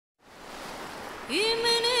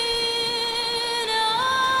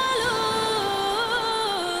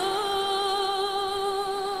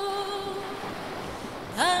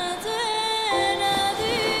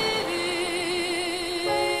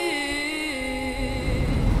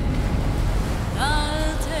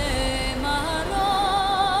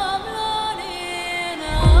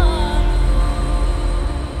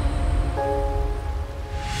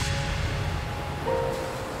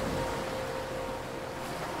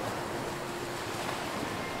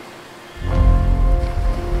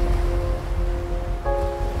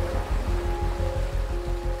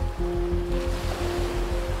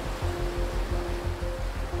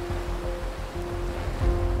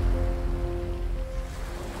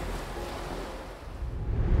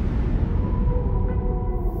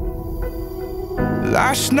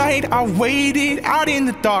Last night I waited out in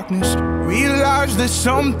the darkness, realized that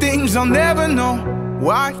some things I'll never know.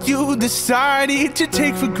 Why you decided to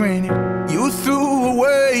take for granted, you threw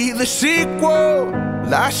away the sequel.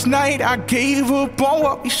 Last night I gave up on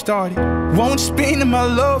what we started, won't spend my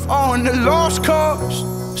love on a lost cause.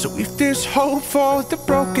 So if there's hope for the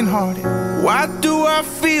brokenhearted, why do I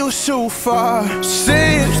feel so far?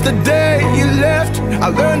 Since the day you left, I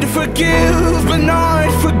learned to forgive but not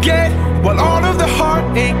forget. While all of the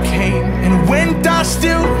heartache came and went, I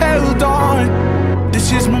still held on.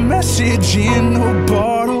 This is my message in a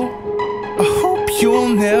bottle, I hope you'll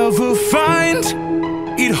never find.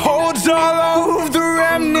 It holds all of the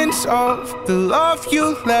remnants of the love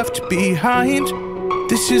you left behind.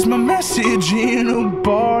 This is my message in a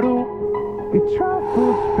bottle. It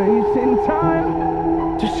travels space and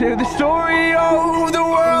time to share the story of the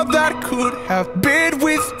world that could have been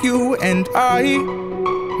with you and I.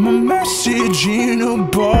 My message in a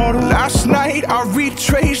bottle. Last night I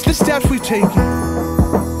retraced the steps we've taken,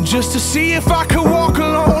 just to see if I could walk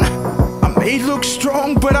alone. I may look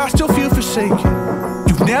strong, but I still feel forsaken.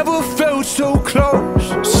 You've never felt so close.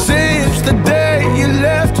 Since the day you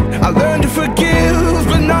left, I learned to forgive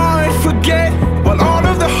but not forget. While all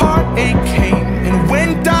of the heartache came and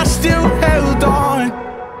went, I still held on.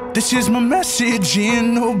 This is my message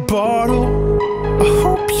in a bottle, I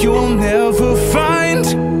hope you'll never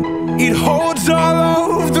find. It holds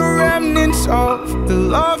all of the remnants of the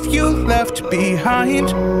love you left behind.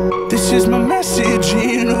 This is my message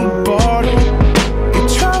in a bottle. It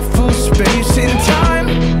travels space and time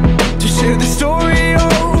to share the story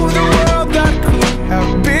of the world that could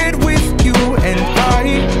have been with you and I.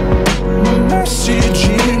 My message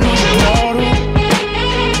in a bottle.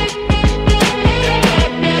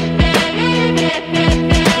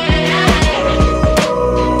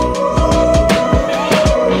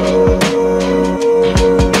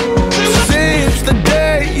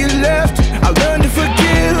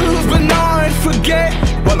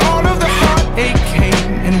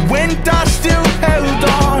 I still held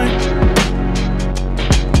on.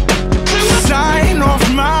 Sign off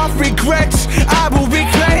my regrets, I will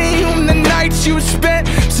reclaim the nights you spent.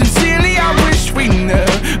 Sincerely I wish we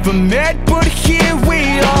never met, but here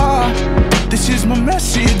we are. This is my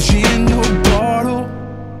message in a bottle,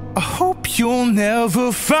 I hope you'll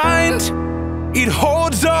never find. It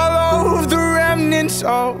holds all of the remnants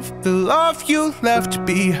of the love you left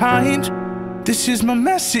behind. This is my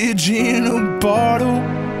message in a bottle.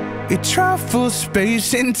 It travels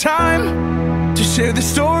space and time to share the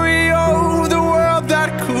story of the world that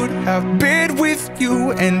could have been with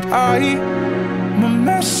you and I. My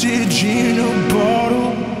message in a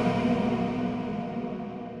bottle.